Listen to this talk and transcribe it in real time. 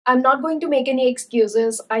I'm not going to make any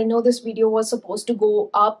excuses. I know this video was supposed to go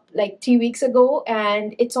up like 3 weeks ago,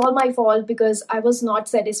 and it's all my fault because I was not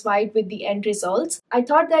satisfied with the end results. I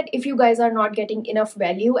thought that if you guys are not getting enough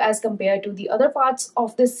value as compared to the other parts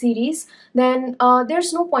of this series, then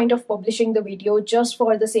there's no point of publishing the video just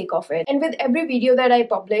for the sake of it. And with every video that I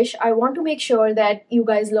publish, I want to make sure that you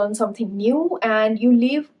guys learn something new and you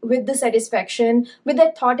leave with the satisfaction, with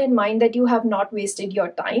that thought in mind that you have not wasted your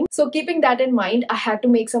time. So keeping that in mind, I had to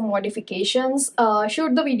make some modifications,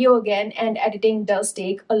 shoot the video again, and editing does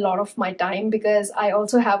take a lot of my time because I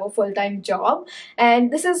also have a full-time job,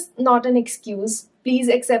 and this is not an excuse. Please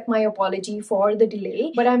accept my apology for the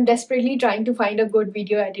delay, but I'm desperately trying to find a good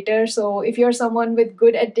video editor. So if you're someone with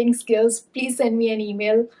good editing skills, please send me an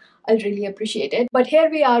email. I'll really appreciate it. But here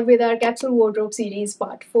we are with our Capsule Wardrobe series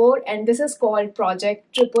part 4, and this is called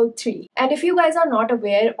Project 333. And if you guys are not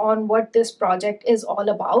aware on what this project is all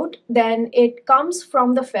about, then it comes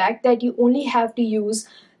from the fact that you only have to use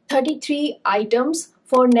 33 items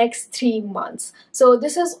for next 3 months. So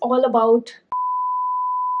this is all about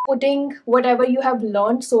putting whatever you have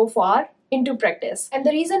learned so far into practice. And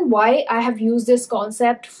the reason why I have used this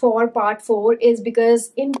concept for part 4 is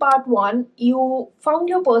because in part 1 you found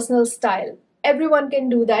your personal style. Everyone can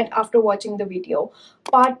do that after watching the video.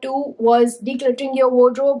 Part 2 was decluttering your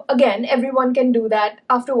wardrobe. Again, everyone can do that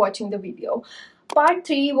after watching the video. Part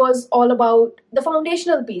 3 was all about the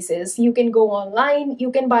foundational pieces. You can go online, you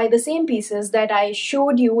can buy the same pieces that I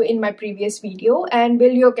showed you in my previous video and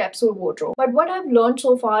build your capsule wardrobe. But what I've learned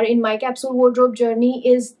so far in my capsule wardrobe journey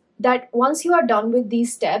is that once you are done with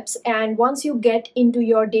these steps and once you get into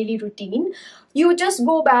your daily routine, you just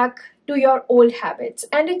go back to your old habits.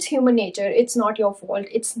 And it's human nature. It's not your fault.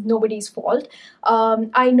 It's nobody's fault.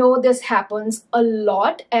 I know this happens a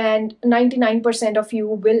lot, and 99% of you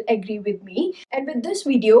will agree with me. And with this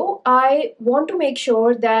video, I want to make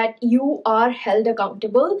sure that you are held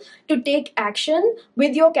accountable to take action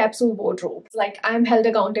with your capsule wardrobe. Like I'm held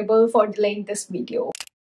accountable for delaying this video.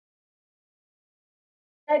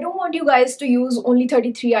 I don't want you guys to use only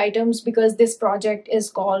 33 items because this project is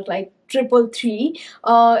called like 333.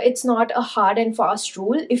 It's not a hard and fast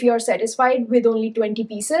rule. If you're satisfied with only 20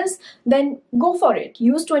 pieces, then go for it.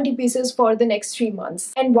 Use 20 pieces for the next 3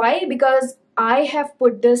 months. And why? Because I have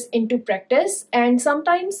put this into practice, and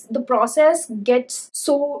sometimes the process gets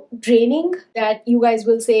so draining that you guys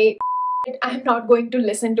will say, I'm not going to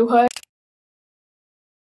listen to her.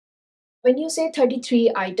 When you say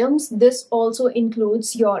 33 items, this also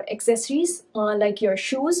includes your accessories like your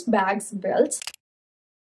shoes, bags, belts.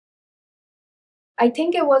 I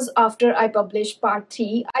think it was after I published part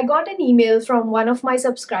 3, I got an email from one of my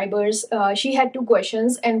subscribers. She had 2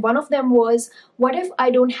 questions, and one of them was, what if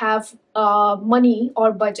I don't have money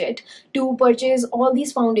or budget to purchase all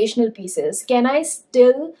these foundational pieces? Can I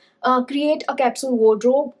still create a capsule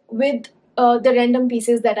wardrobe with the random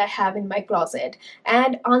pieces that I have in my closet?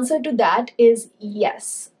 And answer to that is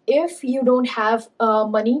yes. If you don't have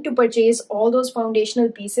money to purchase all those foundational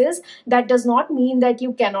pieces, that does not mean that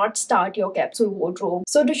you cannot start your capsule wardrobe.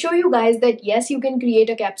 So to show you guys that yes, you can create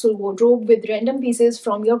a capsule wardrobe with random pieces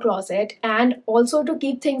from your closet, and also to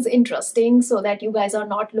keep things interesting so that you guys are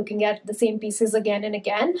not looking at the same pieces again and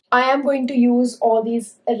again, I am going to use all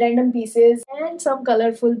these random pieces and some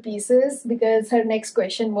colorful pieces, because her next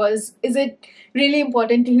question was, is it really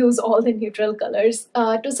important to use all the neutral colors?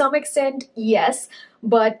 To some extent, yes.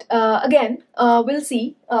 But again, we'll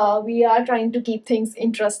see. We are trying to keep things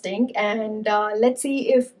interesting, and let's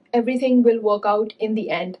see if everything will work out in the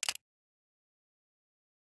end.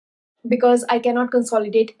 Because I cannot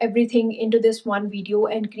consolidate everything into this one video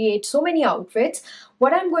and create so many outfits,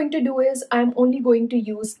 what I'm going to do is I'm only going to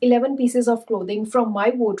use 11 pieces of clothing from my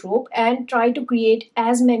wardrobe and try to create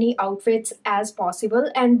as many outfits as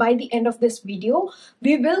possible. And by the end of this video,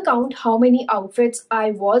 we will count how many outfits I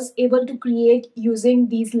was able to create using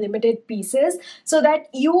these limited pieces, so that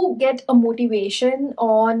you get a motivation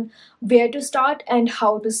on where to start and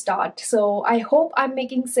how to start. So I hope I'm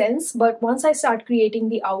making sense, but once I start creating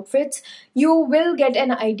the outfits, you will get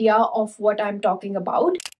an idea of what I'm talking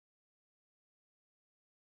about.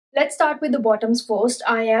 Let's start with the bottoms first.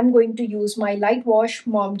 I am going to use my light wash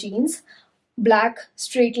mom jeans, black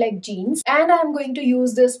straight leg jeans, and I'm going to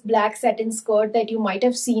use this black satin skirt that you might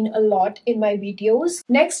have seen a lot in my videos.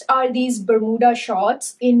 Next are these Bermuda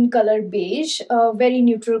shorts in color beige, a very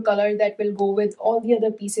neutral color that will go with all the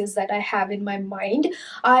other pieces that I have in my mind.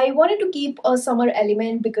 I wanted to keep a summer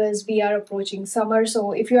element because we are approaching summer,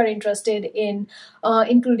 so if you are interested in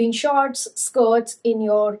including shorts, skirts in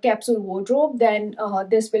your capsule wardrobe, then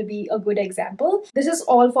this will be a good example. This is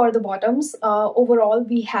all for the bottoms. Overall,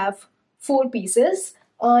 we have 4 pieces.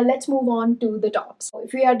 Let's move on to the tops.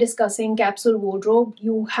 If we are discussing capsule wardrobe,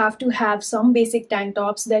 you have to have some basic tank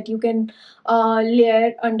tops that you can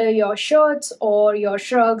layer under your shirts or your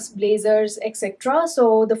shrugs, blazers, etc.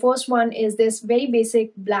 So the first one is this very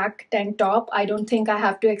basic black tank top. I don't think I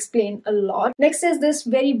have to explain a lot. Next is this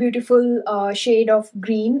very beautiful shade of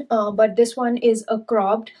green, but this one is a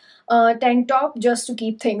cropped tank top just to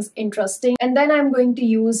keep things interesting. And then I'm going to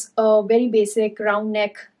use a very basic round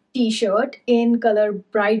neck t-shirt in color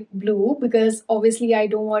bright blue, because obviously I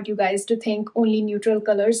don't want you guys to think only neutral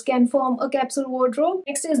colors can form a capsule wardrobe.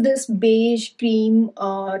 Next is this beige cream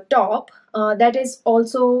top that is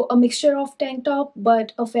also a mixture of tank top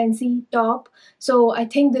but a fancy top. So I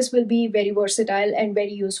think this will be very versatile and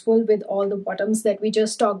very useful with all the bottoms that we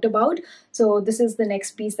just talked about. So this is the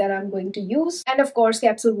next piece that I'm going to use. And of course,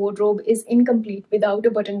 capsule wardrobe is incomplete without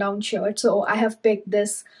a button down shirt. So I have picked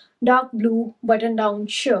this dark blue button down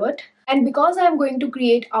shirt. And because I'm going to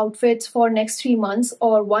create outfits for next 3 months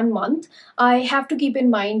or 1 month, I have to keep in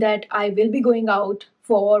mind that I will be going out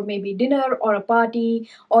for maybe dinner or a party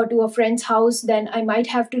or to a friend's house. Then I might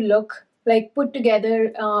have to look like put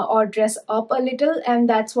together or dress up a little, and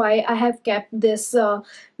that's why I have kept this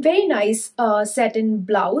very nice satin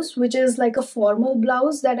blouse, which is like a formal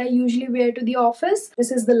blouse that I usually wear to the office.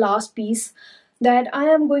 This is the last piece that I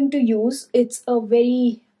am going to use. It's a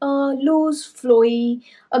very loose, flowy,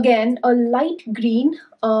 again, a light green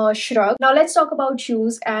shrug. Now let's talk about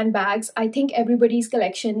shoes and bags. I think everybody's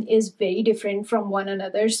collection is very different from one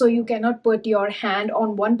another. So you cannot put your hand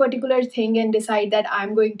on one particular thing and decide that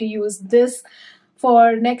I'm going to use this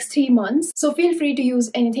for next 3 months. So feel free to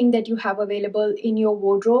use anything that you have available in your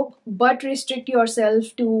wardrobe, but restrict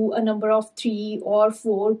yourself to a number of 3 or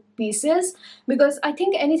 4 pieces, because I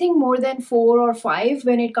think anything more than 4 or 5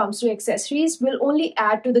 when it comes to accessories will only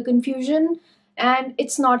add to the confusion and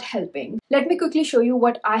it's not helping. Let me quickly show you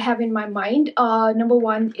what I have in my mind. Number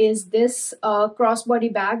one is this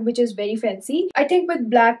crossbody bag, which is very fancy. I think with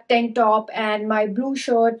black tank top and my blue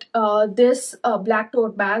shirt, this black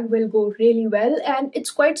tote bag will go really well, and it's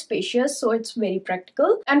quite spacious, so it's very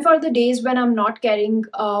practical. And for the days when I'm not carrying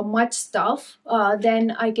much stuff,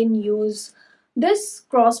 then I can use this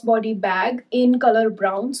crossbody bag in color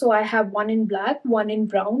brown. So I have one in black, one in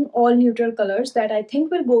brown, all neutral colors that I think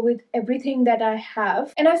will go with everything that I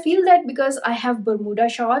have. And I feel that because I have Bermuda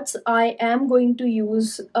shorts, I am going to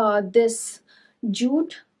use this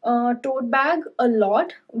jute tote bag a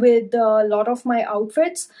lot with a lot of my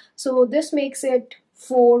outfits. So this makes it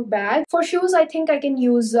 4 bags. For shoes, I think I can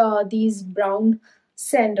use these brown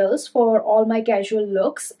sandals for all my casual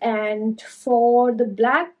looks. And for the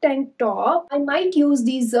black tank top, I might use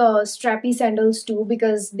these strappy sandals too,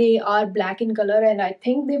 because they are black in color and I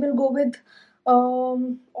think they will go with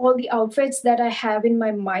all the outfits that I have in my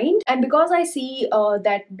mind. And because I see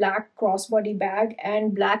that black crossbody bag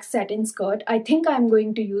and black satin skirt, I think I'm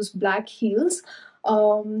going to use black heels.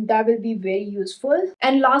 That will be very useful.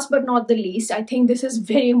 And last but not the least, I think this is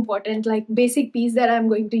very important, like basic piece that I'm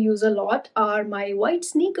going to use a lot are my white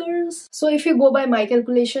sneakers. So if you go by my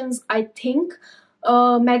calculations, I think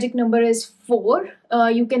magic number is 4.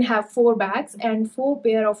 You can have 4 bags and 4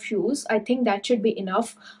 pair of shoes. I think that should be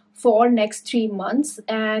enough for next 3 months.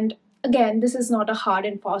 And again, this is not a hard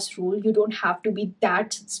and fast rule. You don't have to be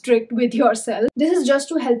that strict with yourself. This is just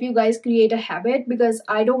to help you guys create a habit, because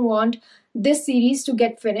I don't want this series to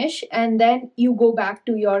get finished and then you go back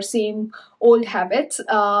to your same old habits.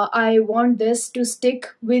 I want this to stick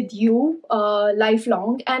with you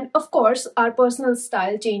lifelong. And of course, our personal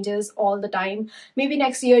style changes all the time. Maybe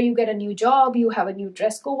next year you get a new job, you have a new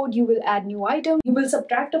dress code, you will add new items, you will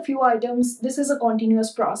subtract a few items. This is a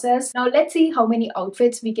continuous process. Now let's see how many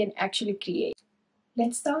outfits we can actually create.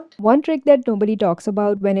 Let's start. One trick that nobody talks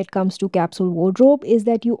about when it comes to capsule wardrobe is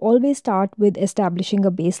that you always start with establishing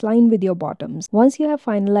a baseline with your bottoms. Once you have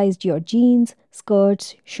finalized your jeans,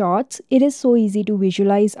 skirts, shorts, it is so easy to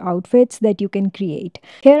visualize outfits that you can create.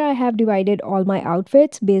 Here I have divided all my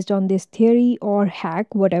outfits based on this theory or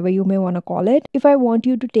hack, whatever you may want to call it. If I want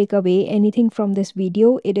you to take away anything from this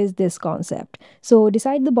video, it is this concept. So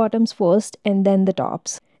decide the bottoms first and then the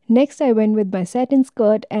tops. Next, I went with my satin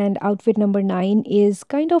skirt, and outfit number 9 is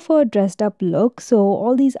kind of a dressed up look. So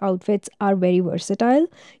all these outfits are very versatile.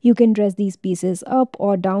 You can dress these pieces up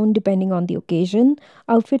or down depending on the occasion.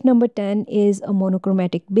 Outfit number 10 is a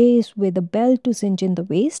monochromatic base with a belt to cinch in the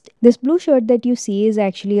waist. This blue shirt that you see is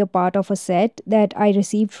actually a part of a set that I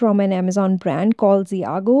received from an Amazon brand called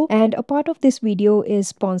Zeagoo, and a part of this video is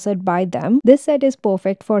sponsored by them. This set is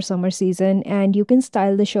perfect for summer season, and you can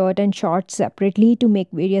style the shirt and shorts separately to make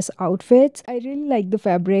various various outfits. I really like the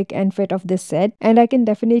fabric and fit of this set, and I can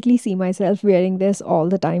definitely see myself wearing this all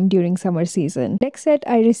the time during summer season. Next set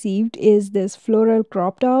I received is this floral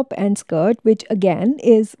crop top and skirt, which again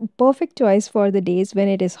is perfect choice for the days when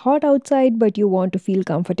it is hot outside but you want to feel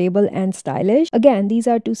comfortable and stylish. Again, these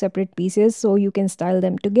are two separate pieces, so you can style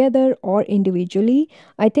them together or individually.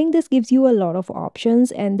 I think this gives you a lot of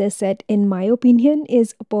options, and this set, in my opinion,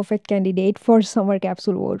 is a perfect candidate for summer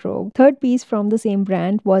capsule wardrobe. Third piece from the same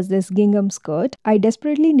brand was this gingham skirt. I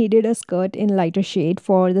desperately needed a skirt in lighter shade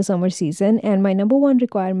for the summer season, and my number one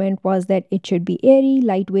requirement was that it should be airy,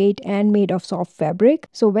 lightweight, and made of soft fabric.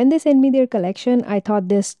 So when they sent me their collection, I thought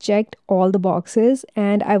this checked all the boxes,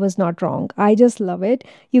 and I was not wrong. I just love it.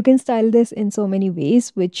 You can style this in so many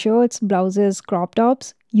ways with shirts, blouses, crop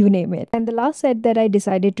tops, you name it. And the last set that I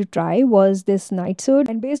decided to try was this night suit,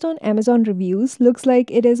 and based on Amazon reviews, looks like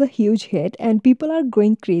it is a huge hit and people are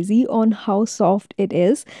going crazy on how soft it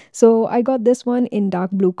is. So I got this one in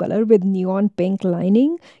dark blue color with neon pink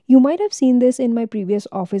lining. You might have seen this in my previous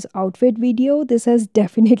office outfit video. This has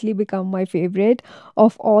definitely become my favorite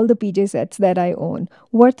of all the PJ sets that I own.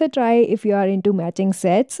 Worth a try if you are into matching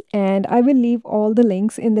sets, and I will leave all the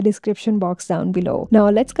links in the description box down below. Now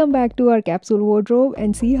let's come back to our capsule wardrobe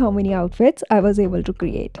and see how many outfits I was able to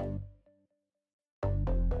create.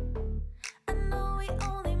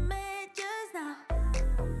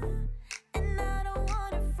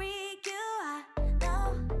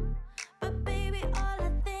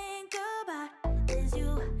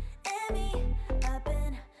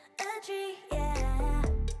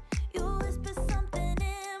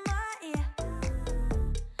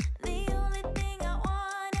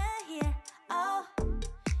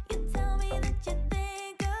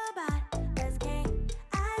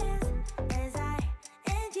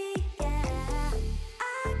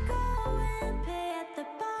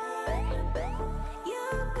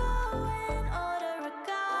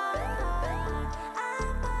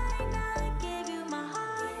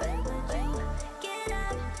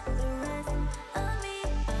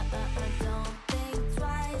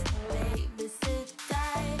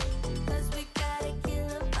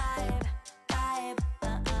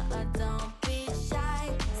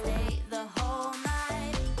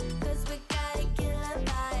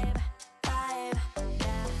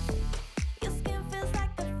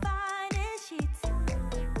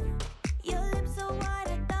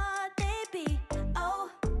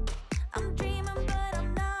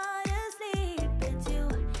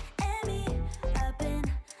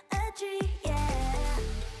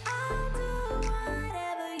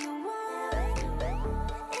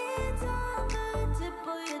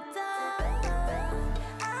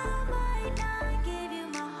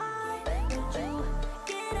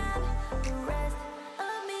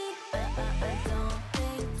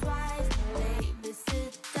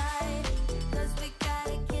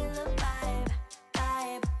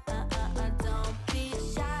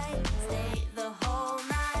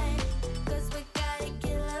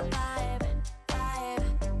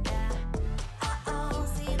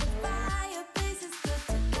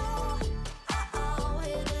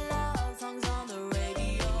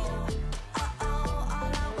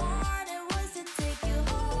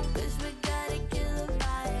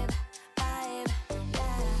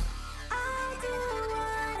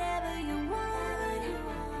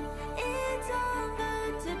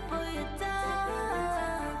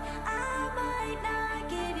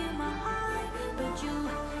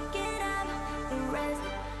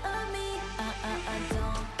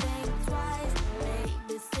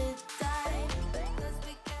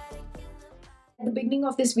 At the beginning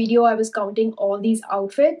of this video, I was counting all these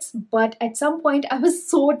outfits, but at some point I was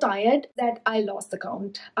so tired that I lost the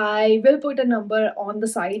count. I will put a number on the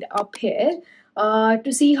side up here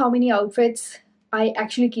to see how many outfits I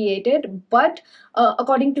actually created, but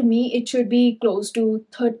according to me, it should be close to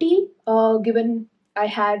 30 given I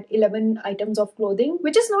had 11 items of clothing,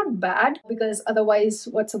 which is not bad because otherwise,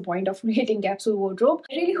 what's the point of creating capsule wardrobe?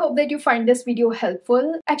 I really hope that you find this video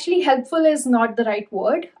helpful. Actually, helpful is not the right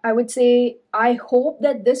word. I would say I hope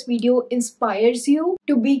that this video inspires you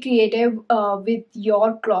to be creative with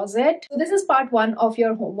your closet. So this is part 1 of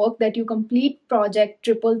your homework, that you complete project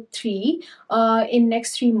 333 in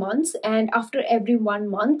next 3 months, and after every 1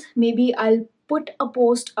 month, maybe I'll put a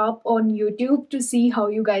post up on YouTube to see how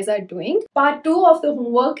you guys are doing. Part 2 of the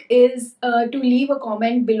homework is to leave a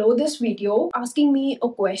comment below this video asking me a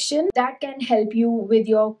question that can help you with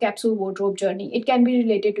your capsule wardrobe journey. It can be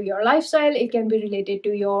related to your lifestyle, it can be related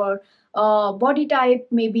to your body type,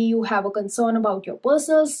 maybe you have a concern about your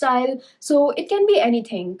personal style. So it can be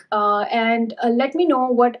anything. And let me know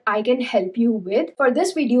what I can help you with. For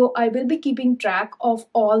this video, I will be keeping track of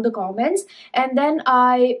all the comments, and then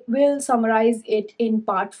I will summarize it in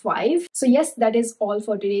part 5. So yes, that is all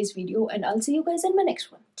for today's video, and I'll see you guys in my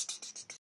next one.